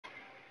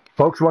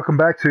Folks, welcome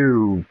back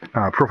to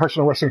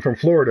Professional Wrestling from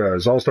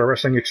Florida's All-Star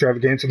Wrestling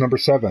Extravaganza number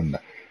 7.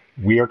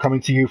 We are coming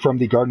to you from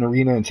the Garden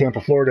Arena in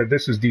Tampa, Florida.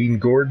 This is Dean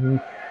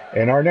Gordon,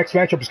 and our next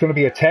matchup is going to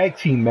be a tag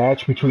team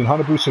match between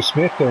Hanabusa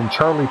Smith and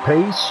Charlie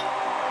Pace.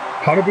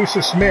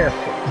 Hanabusa Smith,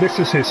 this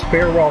is his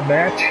farewell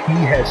match.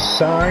 He has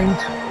signed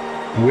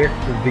with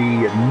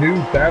the new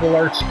Battle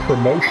Arts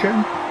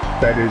promotion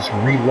that is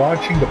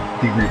relaunching the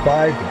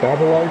revived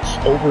Battle Arts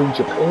over in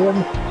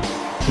Japan.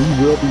 He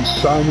will be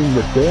signing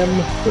with them,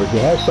 or he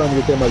has signed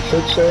with them, I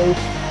should say.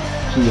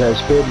 He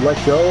has been let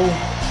go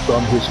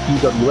from his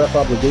PWF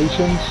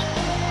obligations.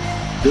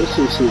 This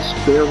is his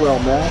farewell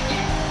match.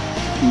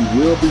 He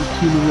will be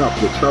teaming up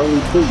with Charlie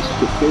Pace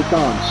to take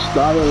on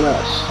Style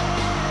S,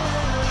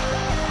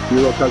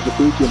 Hiro,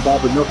 Kazufuji, and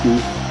Bob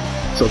Inoki.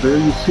 So there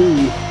you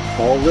see,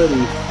 already,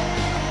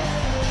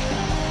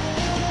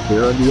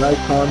 there on the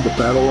icon, the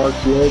Battle Arts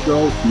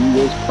logo.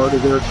 He is part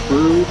of their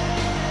crew.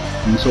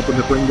 He's hoping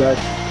to bring that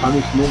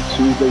punishment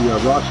to the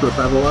roster of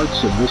Battle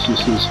Arts, and this is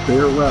his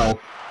farewell.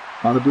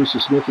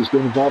 Hanabusa Smith has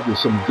been involved in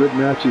some good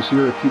matches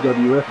here at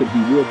PWF, and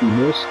he will be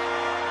missed.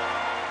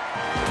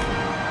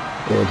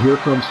 And here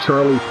comes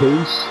Charlie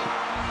Pace.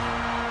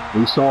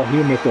 We saw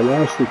him at the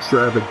last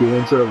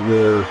Extravaganza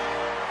where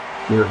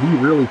he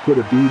really put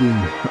a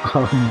beating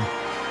on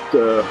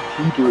the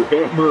Hebrew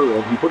Hammer,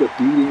 and he put a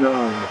beating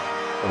on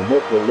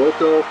Moko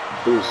Loco.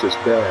 It was just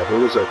bad. It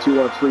was a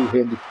 2-on-3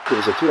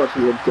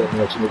 handicap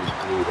match, and it was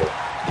brutal.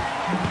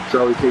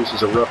 Charlie Pace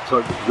is a rough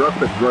and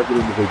rugged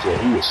individual.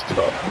 He is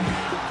tough.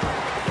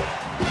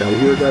 Now you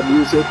hear that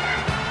music?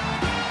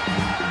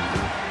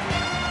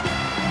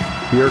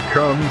 Here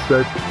comes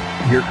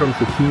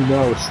the team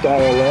now with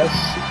Style S.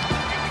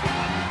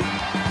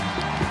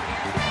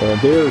 And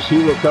there's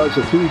Hiro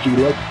Kazufuji.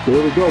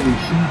 There we go. We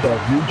see the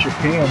New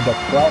Japan, the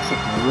classic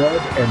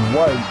red and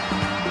white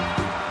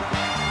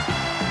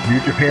New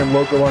Japan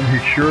logo on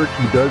his shirt.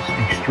 He does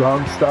the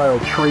strong style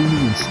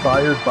training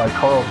inspired by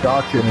Carl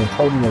Gotch and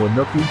Antonio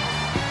Inoki.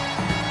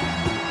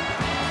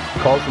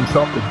 Calls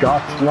himself the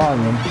Gotch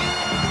Lion.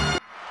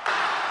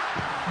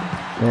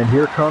 And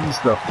here comes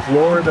the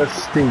Florida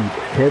State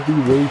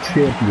Heavyweight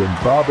Champion,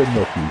 Bob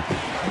Inoki.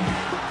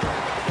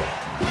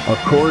 Of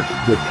course,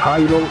 the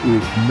title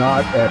is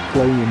not at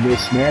play in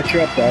this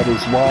matchup. That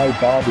is why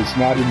Bob is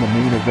not in the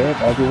main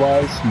event.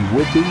 Otherwise, he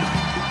would be.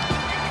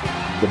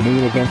 The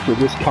main event for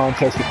this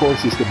contest, of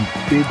course, is the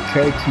big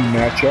tag team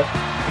matchup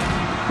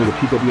for the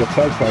PWF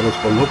tag titles.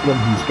 But look at him,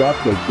 he's got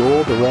the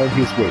gold around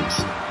his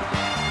waist.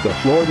 The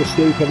Florida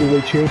State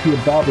Heavyweight Champion,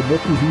 Bob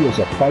Inoki, he is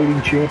a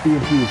fighting champion.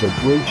 He is a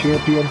great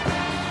champion.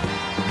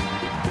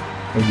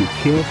 And you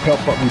can't help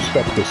but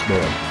respect this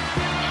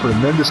man.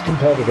 Tremendous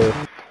competitor.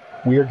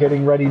 We are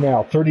getting ready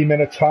now.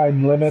 30-minute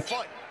time limit.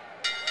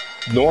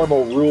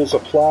 Normal rules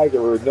apply.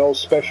 There are no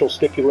special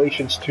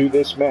stipulations to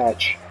this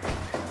match.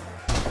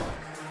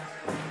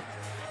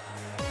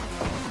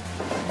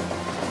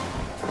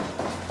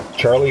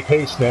 Charlie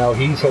Pace now,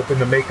 he's hoping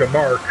to make a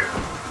mark.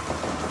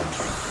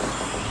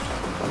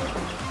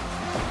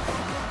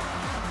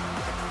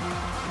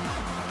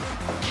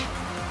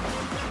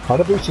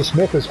 Hanabusa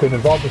Smith has been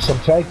involved in some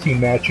tag team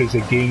matches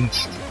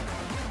against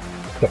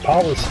the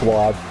Power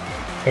Squad,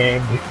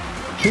 and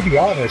to be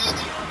honest,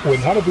 when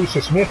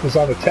Hanabusa Smith is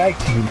on a tag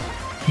team,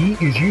 he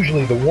is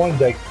usually the one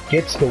that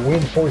gets the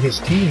win for his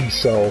team,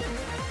 so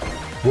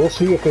we'll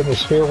see if in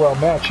his farewell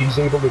match he's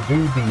able to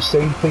do the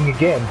same thing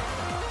again.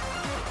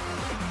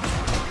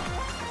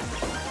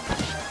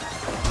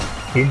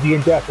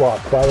 Indian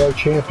Deathlock by our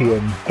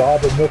champion,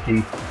 Bob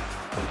Inoki.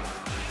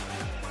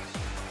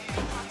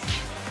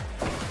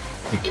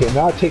 You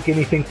cannot take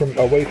anything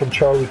away from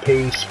Charlie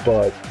Pace,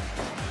 but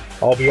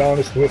I'll be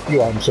honest with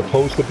you, I'm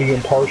supposed to be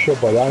impartial,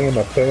 but I am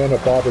a fan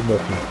of Bob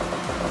Inoki.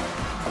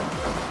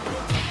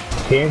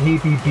 Can he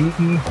be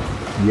beaten?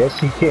 Yes,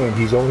 he can.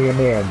 He's only a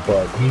man,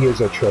 but he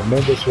is a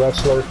tremendous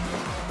wrestler,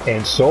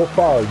 and so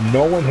far,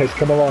 no one has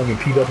come along in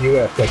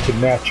PWF that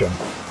can match him.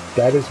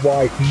 That is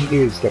why he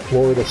is the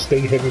Florida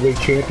State Heavyweight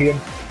Champion.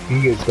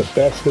 He is the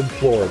best in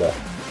Florida.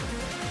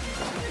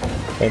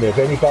 And if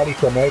anybody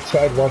from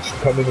outside wants to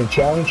come in and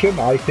challenge him,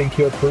 I think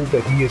he'll prove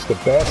that he is the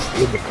best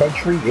in the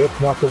country, if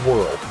not the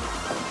world.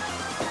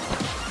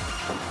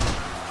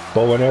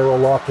 Bow and arrow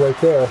lock right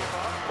there.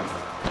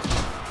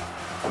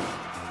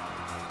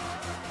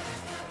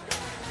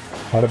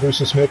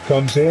 Hanabusa Smith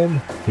comes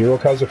in. Hiro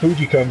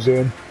Kazufuji comes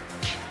in.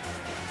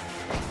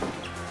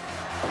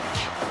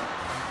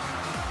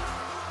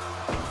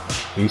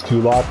 These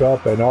two lock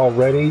up, and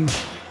already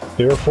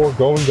therefore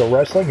going to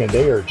wrestling, and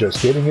they are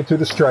just getting into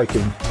the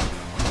striking.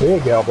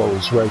 Big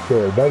elbows right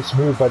there. Nice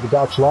move by the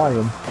Gotch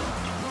Lion.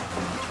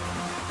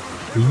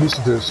 He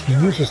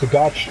uses the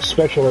Gotch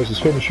special as his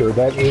finisher.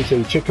 That is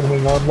a chicken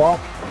wing unlock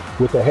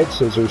with the head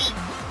scissors.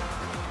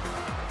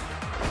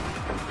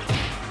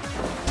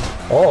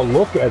 Oh,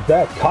 look at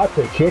that. Caught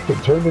the kick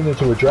and turned it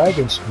into a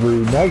dragon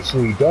screw.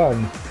 Nicely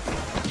done.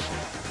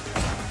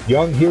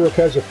 Young Hiro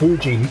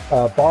Kazufuji,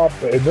 Bob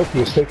Inoki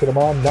has taken him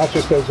on not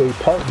just as a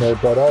partner,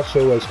 but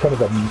also as kind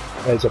of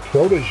as a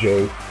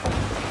protege.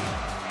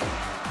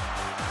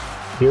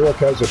 Hiro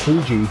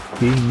Kazufuji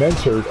being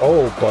mentored.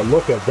 Oh, but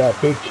look at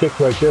that big kick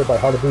right there by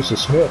Hanabusa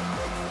Smith.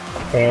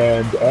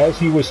 And as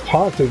he was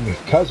taunting,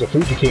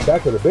 Kazufuji came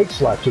back with a big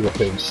slap to the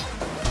face.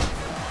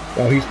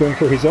 Now he's going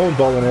for his own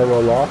bow and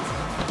arrow lock.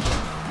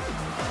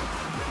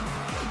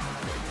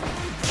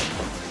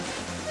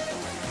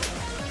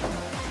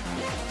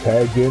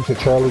 Tagged into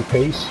Charlie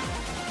Pace.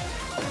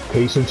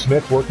 Pace and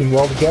Smith working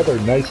well together.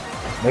 Nice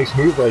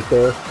move right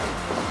there.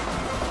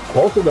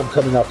 Both of them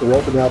coming off the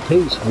rope, and now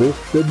Pace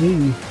with the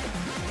knee.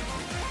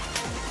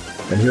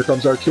 And here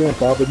comes our champ,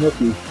 Bob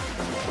Inoki.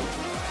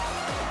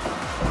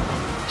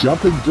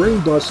 Jumping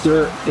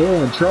brainbuster,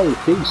 and Charlie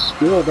Pace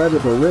spilled out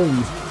of the ring.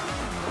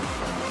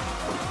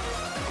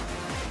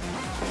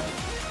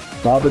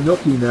 Bob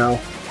Inoki now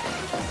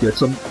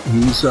gets him.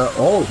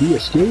 He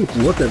escaped.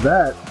 Look at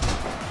that.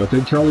 But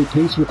then Charlie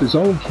Pace with his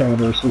own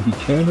counter, so he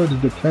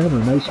countered the counter.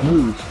 Nice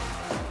move.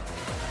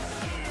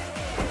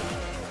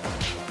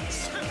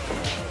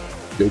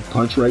 Big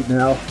punch right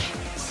now.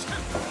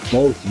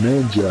 Both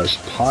men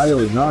just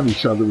piling on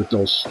each other with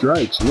those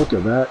strikes. Look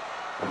at that.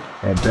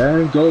 And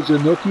bang goes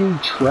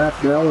Inoki,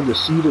 trapped now in the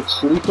seated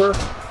sleeper.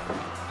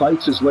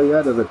 Fights his way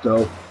out of it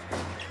though.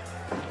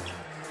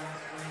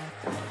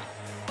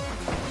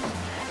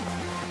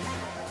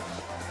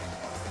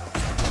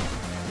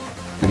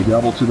 Big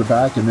elbow to the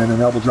back, and then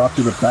an elbow drop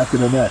to the back of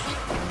the neck.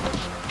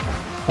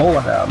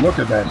 Oh, now look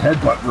at that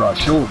headbutt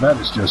rush. Oh, that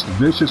is just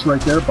vicious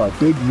right there by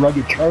big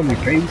rugged Charlie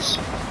Pace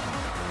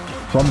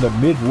from the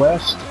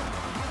Midwest.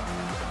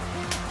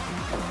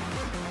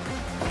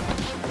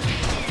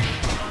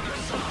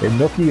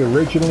 Inoki,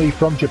 originally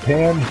from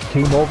Japan,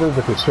 came over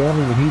with his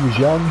family when he was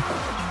young.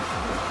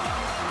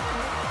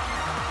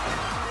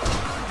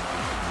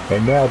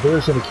 And now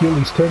there's an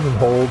Achilles tendon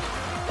hold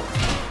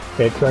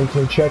at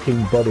Franklin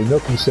checking, but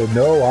Inoki said,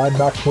 no, I'm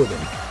not quitting.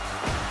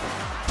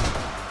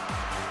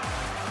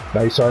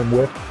 Nice arm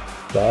whip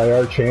by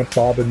our champ,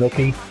 Bob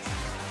Inoki.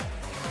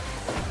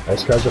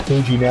 As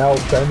Kazufuji now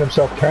found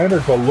himself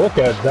countered, but look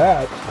at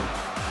that.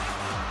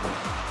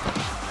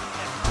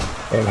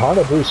 And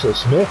Hanabusa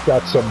Smith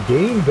got some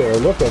game there.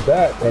 Look at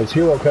that, as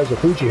Hiro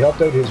Kazufuji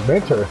helped out his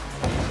mentor.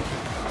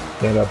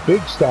 And a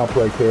big stomp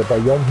right there by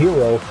young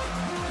Hiro.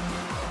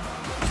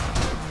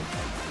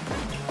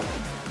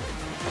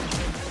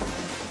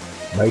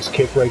 Nice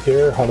kick right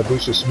there,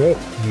 Hanabusa Smith.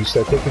 He's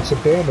taking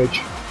some damage,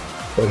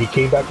 but he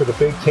came back with a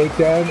big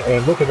takedown,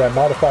 and look at that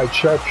modified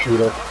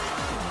sharpshooter.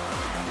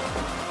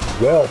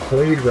 Well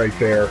played right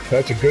there.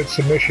 That's a good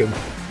submission.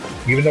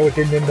 Even though it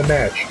didn't end the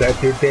match, that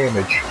did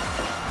damage.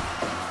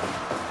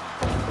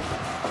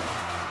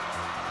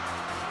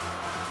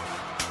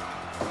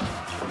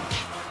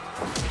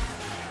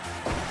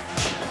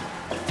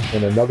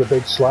 And another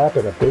big slap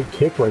and a big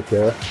kick right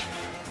there.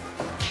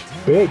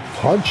 Big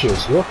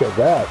punches, look at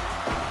that.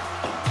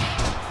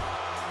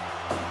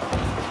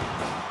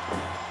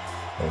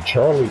 And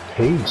Charlie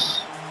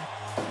Pace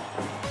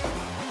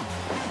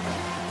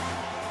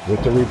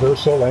with the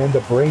reversal and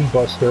the brain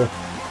buster.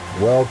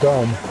 Well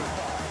done.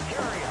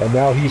 And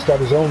now he's got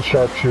his own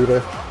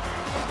sharpshooter.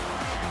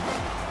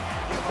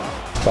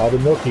 Bob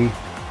Inoki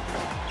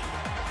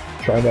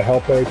trying to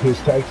help out his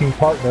tag team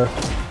partner.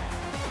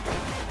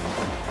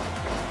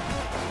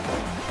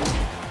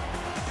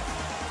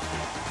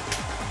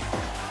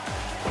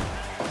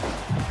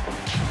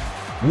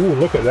 Ooh,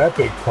 look at that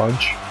big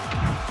punch.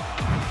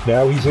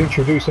 Now he's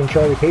introducing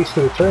Charlie Pace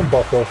to the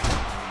turnbuckle.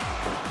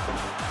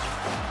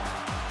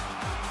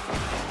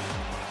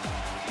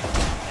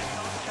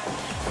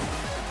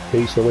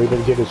 Pace able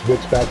to get his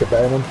wits back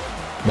about him.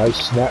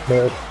 Nice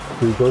snapmare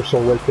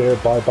reversal right there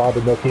by Bob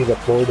Inoki, the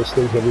Florida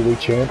State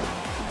Heavyweight Champ.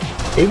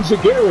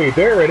 Enziguri,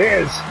 there it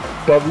is.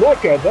 But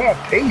look at that.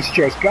 Pace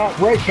just got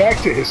right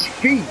back to his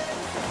feet.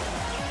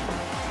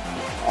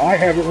 I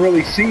haven't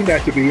really seen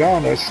that, to be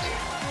honest.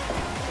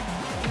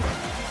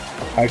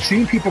 I've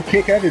seen people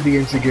kick out of the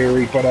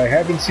Enziguri, but I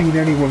haven't seen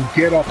anyone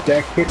get up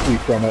that quickly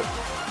from it.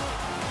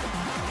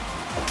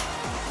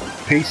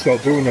 Pace, though,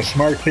 doing a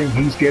smart thing.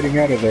 He's getting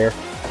out of there.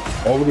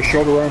 Over the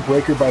shoulder arm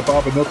breaker by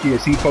Bob Inoki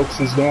as he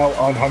focuses now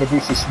on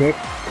Hanabusa Smith.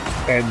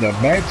 And the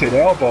mounted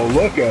elbow,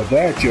 look at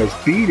that,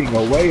 just beating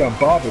away on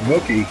Bob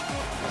Inoki.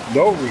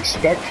 No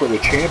respect for the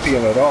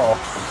champion at all.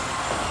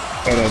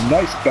 And a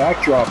nice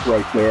backdrop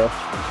right there.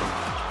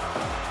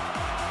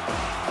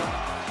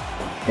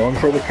 Going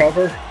for the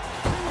cover.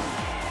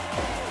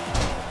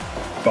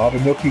 Bob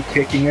Inoki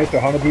kicking it to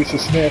Hanabusa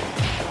Smith.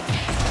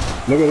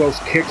 Look at those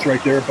kicks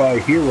right there by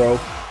Hiro.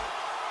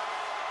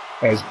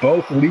 As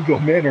both legal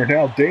men are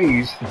now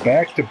dazed,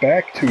 back to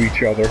back to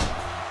each other.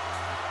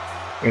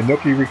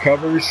 Inoki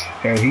recovers,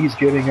 and he's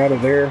getting out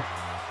of there.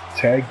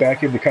 Tag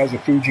back into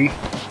Kazufuji.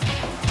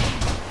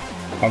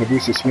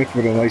 Hanabusa Smith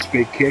with a nice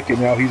big kick,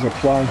 and now he's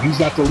applying. He's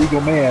not the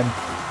legal man.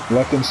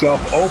 Left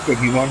himself open.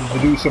 He wanted to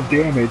do some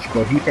damage,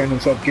 but he found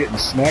himself getting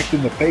smacked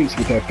in the face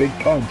with that big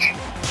punch.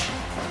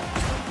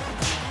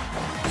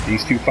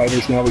 These two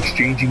fighters now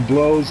exchanging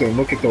blows, and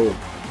look at the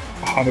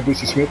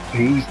Hanabusa Smith.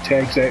 He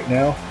tags out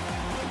now.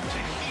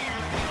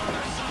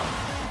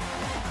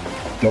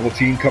 Double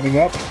team coming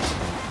up.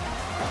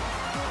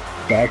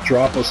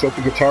 Backdrop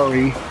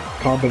Osotagatari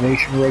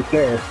combination right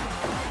there.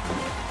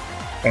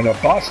 And a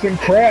Boston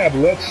Crab.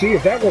 Let's see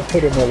if that will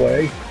put him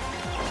away.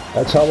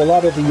 That's how a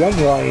lot of the young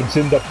lions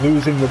end up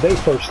losing when they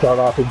first start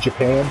off in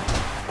Japan.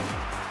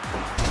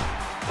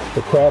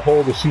 The crab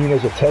hold is seen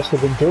as a test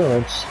of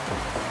endurance.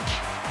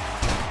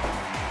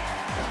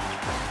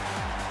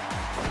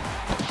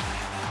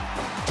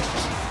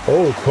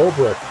 Oh,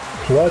 Cobra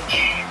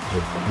clutch,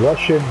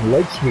 Russian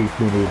leg sweep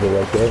maneuver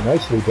right there.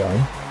 Nicely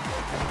done.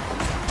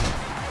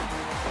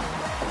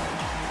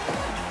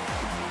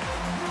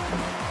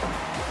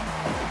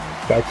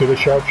 Back to the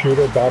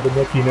sharpshooter,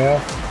 Babanuki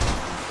now.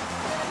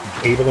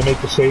 Able to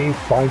make the save,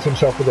 finds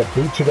himself with a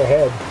boot to the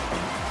head.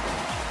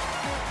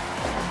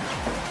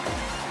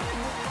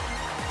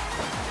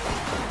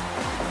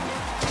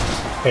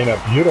 And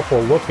a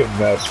beautiful looking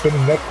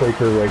spinning neck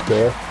breaker right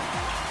there.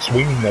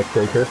 Swinging neck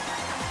breaker.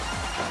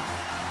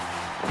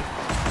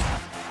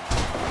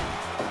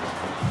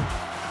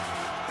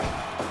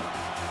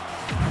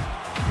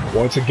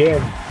 Once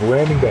again,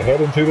 ramming the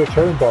head into the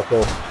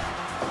turnbuckle.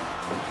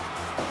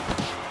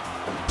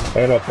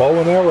 And a bow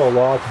and arrow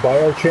lock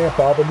by our champ,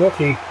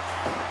 Babanuki.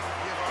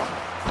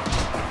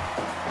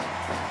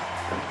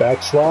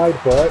 Backslide,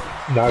 but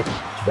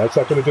that's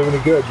not going to do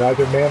any good.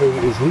 Neither man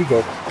is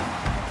legal.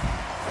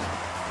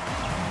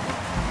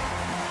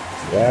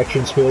 The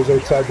action spills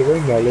outside the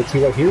ring now. Let's see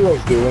what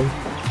Hiro's doing.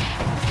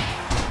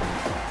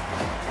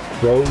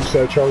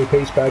 Throws Charlie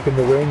Pace back in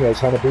the ring as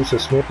Hanabusa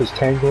Smith is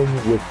tangling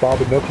with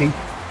Babanuki.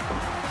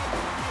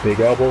 Big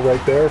elbow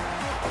right there.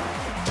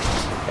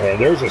 And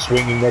there's a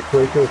swinging neck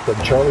breaker from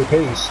Charlie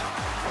Pace.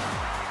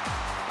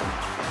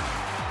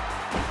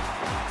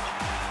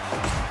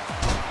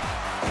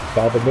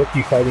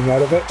 Babanuki fighting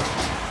out of it.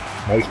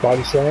 Nice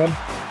body slam.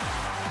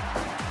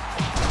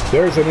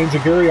 There's an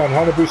enziguri on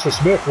Hanabusa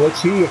Smith.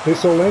 Let's see if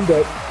this will end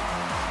it.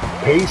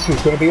 Pace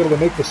is going to be able to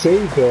make the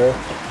save there.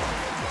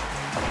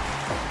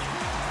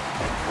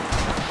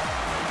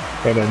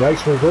 And a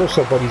nice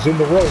reversal, but he's in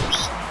the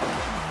ropes.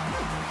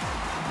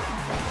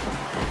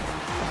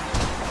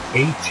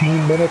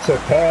 18 minutes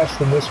have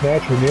passed in this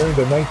match. We're nearing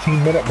the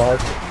 19-minute mark.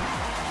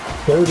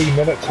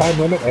 30-minute time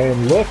limit,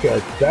 and look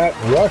at that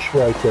rush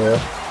right there.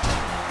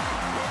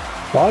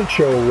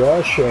 Bancho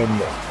rush, and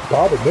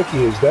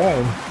Babanuki is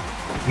down.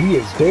 He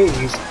is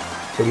dazed,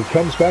 but he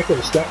comes back with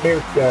a snapmare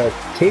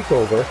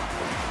takeover.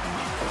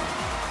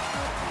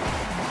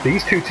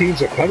 These two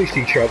teams have punished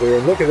each other,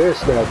 and look at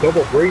this now,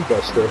 double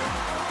brainbuster.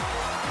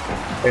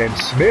 And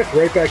Smith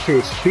right back to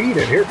his feet,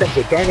 and here comes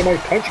a dynamite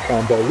punch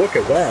combo. Look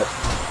at that.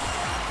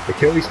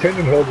 Achilles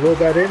tendon hold, will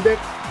that end it?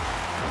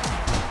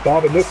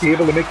 Babanuki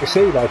able to make the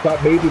save. I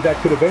thought maybe that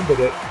could have ended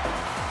it.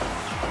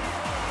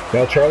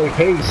 Now Charlie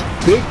Pace,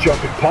 big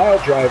jumping pile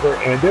driver,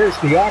 and there's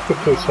the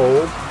octopus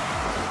hold.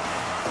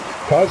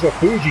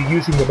 Kazufuji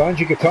using the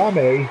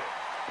Manjigatame,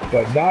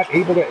 but not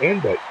able to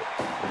end it.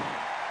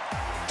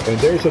 And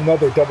there's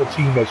another double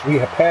team as we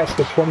have passed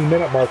the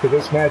 20-minute mark of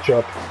this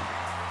matchup.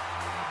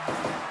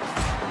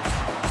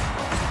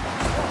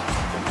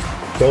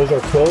 Those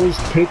are closed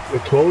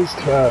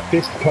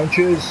fist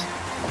punches.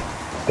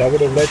 That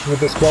would have led to a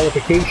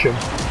disqualification.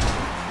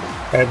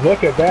 And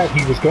look at that,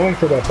 he was going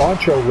for that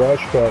Bancho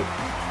rush, but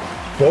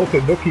both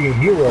Inoki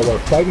and Hiro are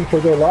fighting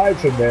for their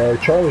lives in there.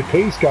 Charlie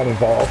Pace got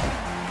involved.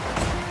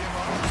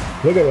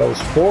 Look at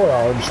those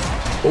forearms.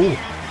 Oh,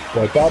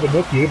 but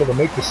Babanuki able to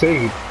make the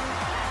save.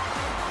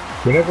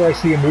 Whenever I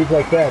see a move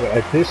like that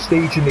at this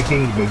stage in the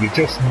game, and you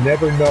just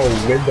never know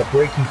when the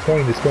breaking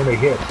point is going to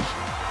hit.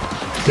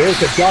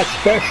 There's a Gotch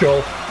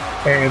special,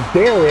 and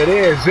there it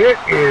is. It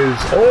is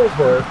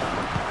over.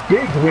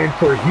 Big win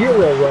for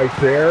Hiro right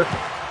there.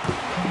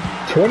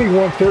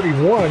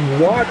 21-31.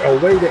 What a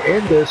way to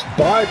end this.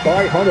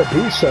 Bye-bye,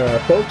 Hanabusa.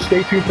 Folks,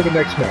 stay tuned for the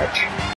next match.